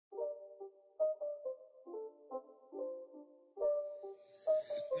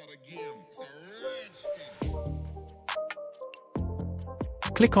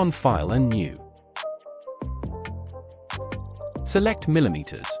Click on File and New. Select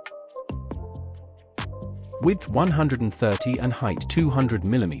millimeters. Width 130 and height 200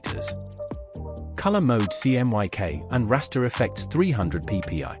 millimeters. Color mode CMYK and raster effects 300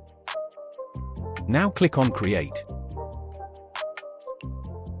 ppi. Now click on Create.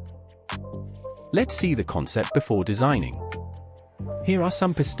 Let's see the concept before designing. Here are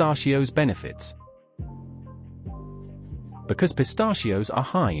some pistachios benefits. Because pistachios are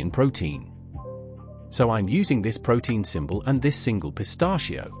high in protein, so I'm using this protein symbol and this single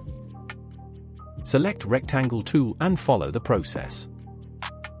pistachio. Select Rectangle tool and follow the process.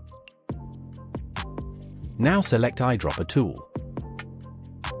 Now select Eyedropper tool.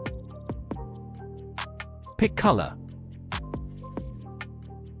 Pick color.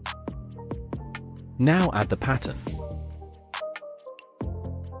 Now add the pattern.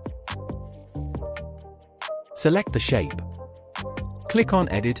 Select the shape. Click on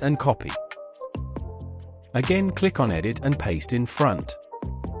Edit and copy. Again, click on Edit and paste in front.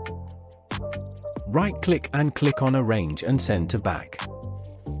 Right-click and click on Arrange and send to back.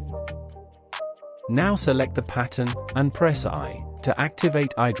 Now select the pattern and press I to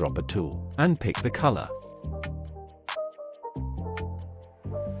activate Eyedropper tool and pick the color.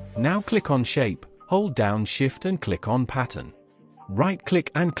 Now click on Shape, hold down Shift and click on Pattern. Right-click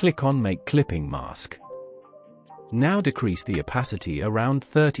and click on Make Clipping Mask. Now decrease the opacity around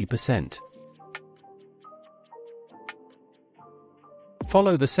 30%.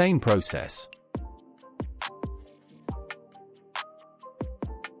 Follow the same process.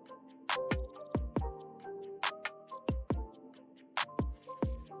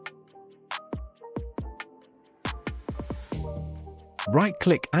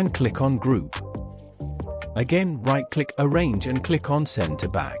 Right-click and click on Group. Again, right-click, Arrange and click on Send to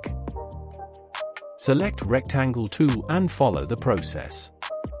Back. Select Rectangle tool and follow the process.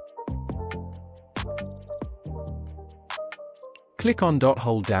 Click on dot,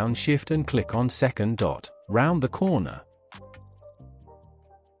 hold down Shift and click on second dot, round the corner.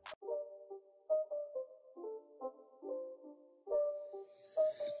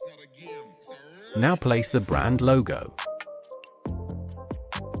 Now place the brand logo.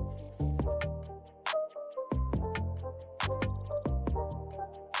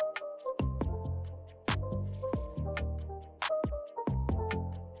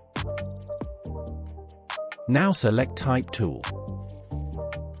 Now select Type tool.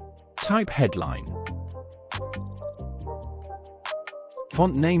 Type Headline.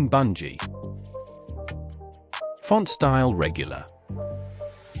 Font name Bungee. Font style Regular.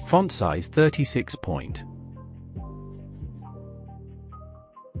 Font size 36 point.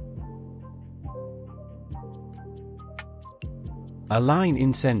 Align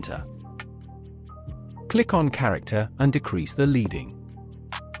in center. Click on Character and decrease the leading.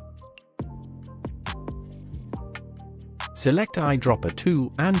 Select Eyedropper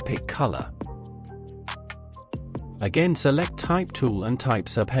tool and pick color. Again, select Type tool and type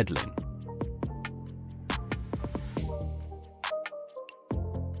subheadline.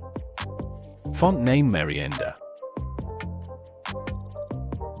 Font name Merienda.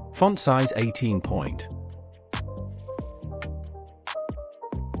 Font size 18 point.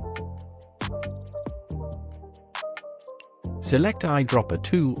 Select Eyedropper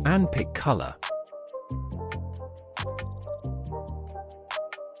tool and pick color.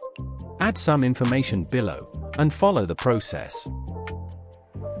 Add some information below, and follow the process.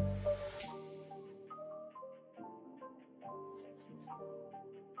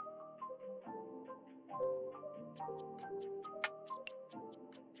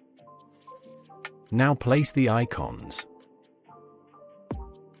 Now place the icons.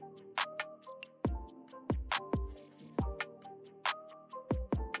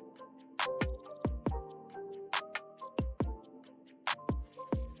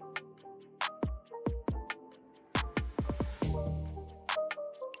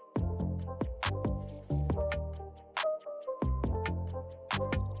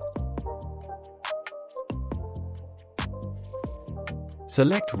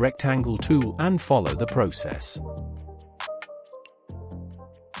 Select Rectangle tool and follow the process.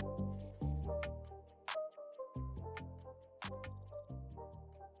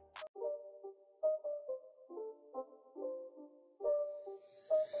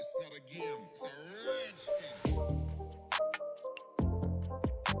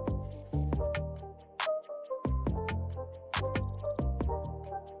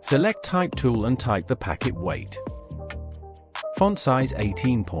 Select Type tool and type the packet weight. Font size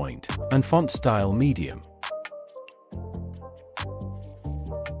 18 point, and font style medium.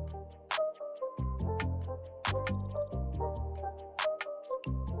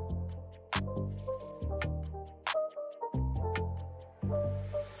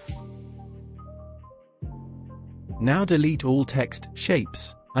 Now delete all text,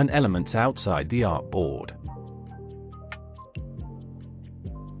 shapes, and elements outside the artboard.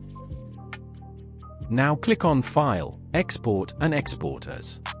 Now click on File, Export and Export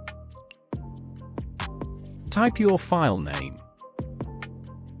as. Type your file name.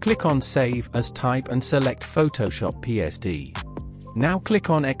 Click on Save as Type and select Photoshop PSD. Now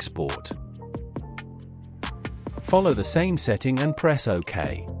click on Export. Follow the same setting and press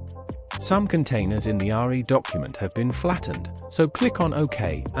OK. Some containers in the RE document have been flattened, so click on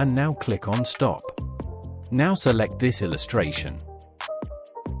OK and now click on Stop. Now select this illustration.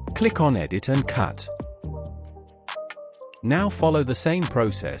 Click on Edit and Cut. Now follow the same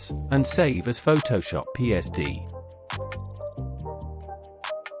process and save as Photoshop PSD.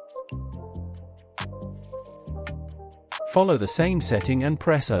 Follow the same setting and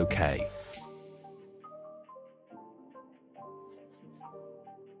press OK.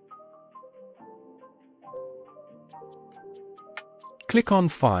 Click on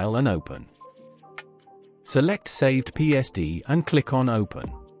File and Open. Select Saved PSD and click on Open.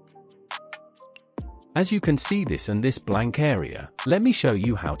 As you can see this and this blank area, let me show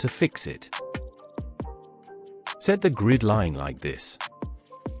you how to fix it. Set the grid line like this.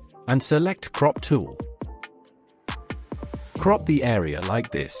 And select Crop tool. Crop the area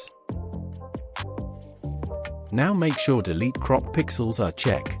like this. Now make sure Delete Crop Pixels are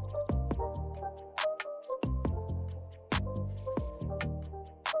checked.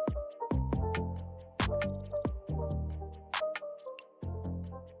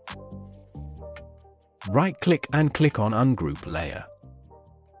 Right-click and click on Ungroup Layer.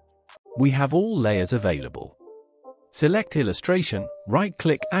 We have all layers available. Select Illustration,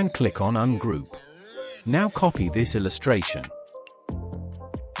 right-click and click on Ungroup. Now copy this illustration.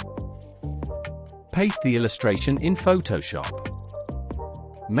 Paste the illustration in Photoshop.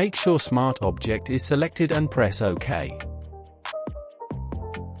 Make sure Smart Object is selected and press OK.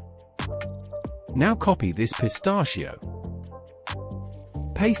 Now copy this pistachio.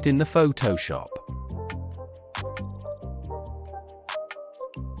 Paste in the Photoshop.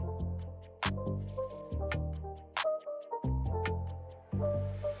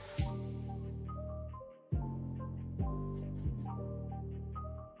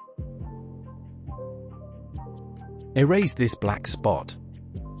 Erase this black spot.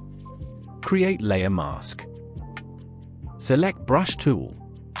 Create layer mask. Select Brush tool.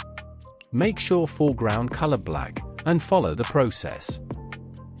 Make sure foreground color black, and follow the process.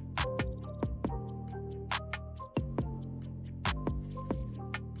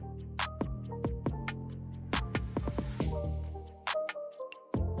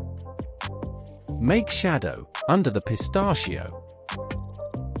 Make shadow under the pistachio.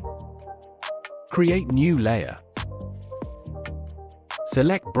 Create new layer.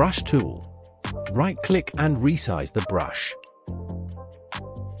 Select Brush tool. Right-click and resize the brush.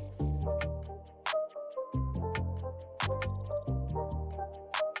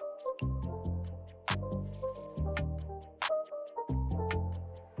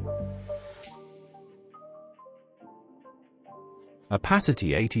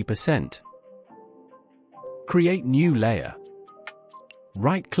 Opacity 80%. Create new layer.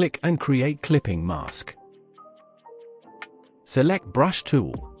 Right-click and create clipping mask. Select Brush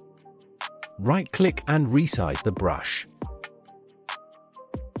tool. Right-click and resize the brush.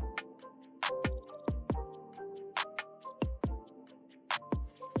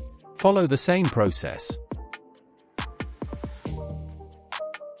 Follow the same process.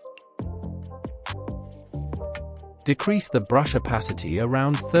 Decrease the brush opacity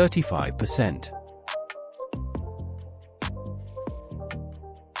around 35%.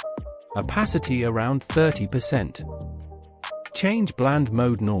 Opacity around 30%. Change blend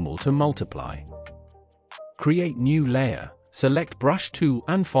mode normal to multiply. Create new layer, select Brush tool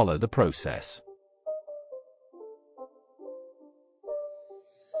and follow the process.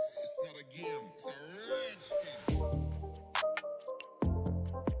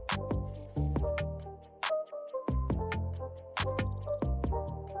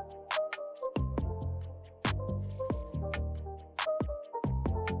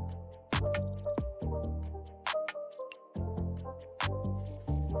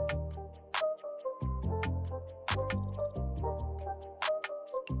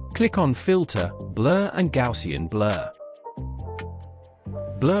 Click on Filter, Blur and Gaussian Blur.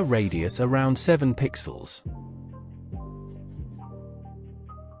 Blur radius around 7 pixels.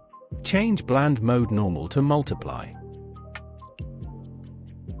 Change blend mode normal to multiply.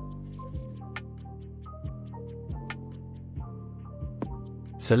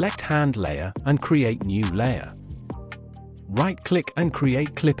 Select hand layer and create new layer. Right-click and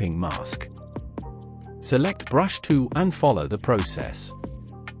create clipping mask. Select Brush Tool and follow the process.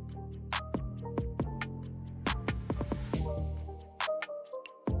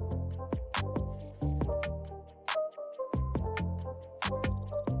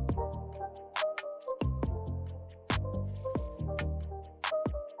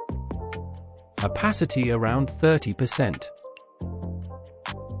 Opacity around 30%.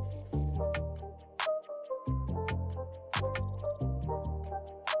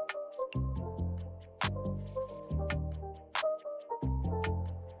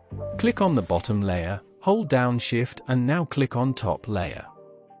 Click on the bottom layer, hold down Shift and now click on top layer.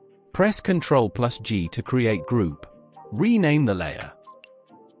 Press Ctrl+G to create group. Rename the layer.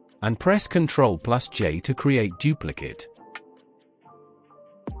 And press Ctrl+J to create duplicate.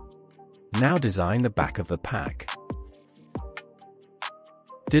 Now design the back of the pack.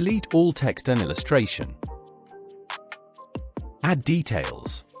 Delete all text and illustration. Add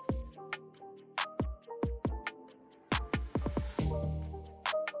details.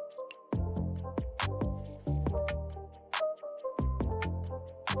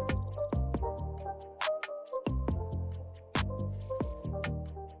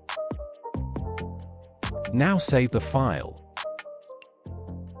 Now save the file.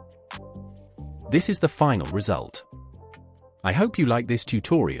 This is the final result. I hope you like this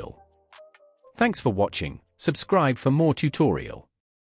tutorial. Thanks for watching. Subscribe for more tutorial.